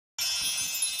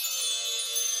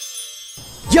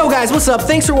Yo guys, what's up?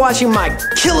 Thanks for watching my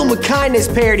Kill 'Em With Kindness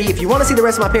parody. If you want to see the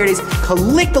rest of my parodies,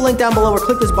 click the link down below or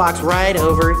click this box right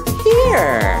over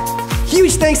here.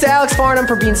 Huge thanks to Alex Farnham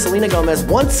for being Selena Gomez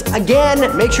once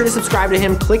again. Make sure to subscribe to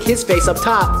him, click his face up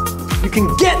top. You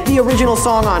can get the original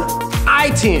song on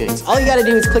iTunes. All you gotta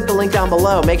do is click the link down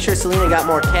below. Make sure Selena got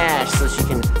more cash so she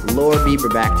can lure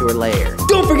Bieber back to her lair.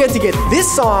 Don't forget to get this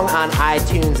song on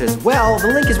iTunes as well. The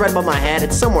link is right above my head.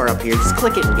 It's somewhere up here. Just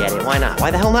click it and get it. Why not?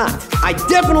 Why the hell not? I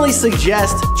definitely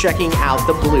suggest checking out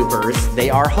the bloopers. They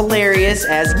are hilarious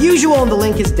as usual, and the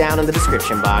link is down in the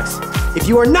description box. If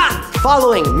you are not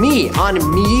following me on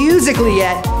Musical.ly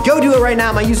yet, go do it right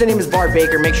now. My username is Bart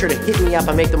Baker. Make sure to hit me up.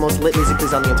 I make the most lit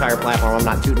musicals on the entire platform. I'm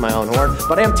not tooting my own horn,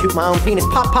 but I am tooting my own penis.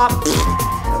 Pop, pop.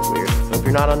 That was weird. Hope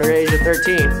you're not underage at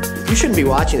 13. You shouldn't be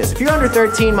watching this. If you're under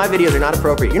 13, my videos are not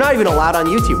appropriate. You're not even allowed on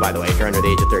YouTube, by the way, if you're under the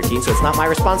age of 13, so it's not my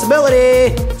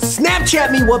responsibility.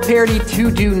 Snapchat me what parody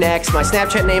to do next. My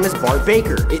Snapchat name is Bart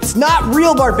Baker. It's not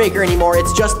real Bart Baker anymore,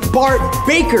 it's just Bart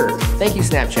Baker. Thank you,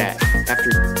 Snapchat.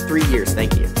 After 3 years,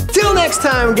 thank you. Till next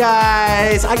time,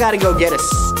 guys, I gotta go get a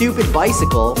stupid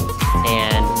bicycle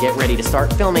and get ready to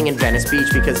start filming in Venice Beach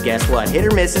because guess what? Hit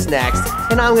or Miss is next,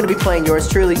 and I'm gonna be playing yours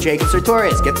truly, Jacob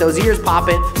Sartorius. Get those ears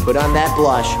popping, put on that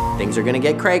blush. Things are gonna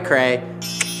get cray-cray.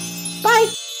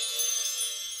 Bye!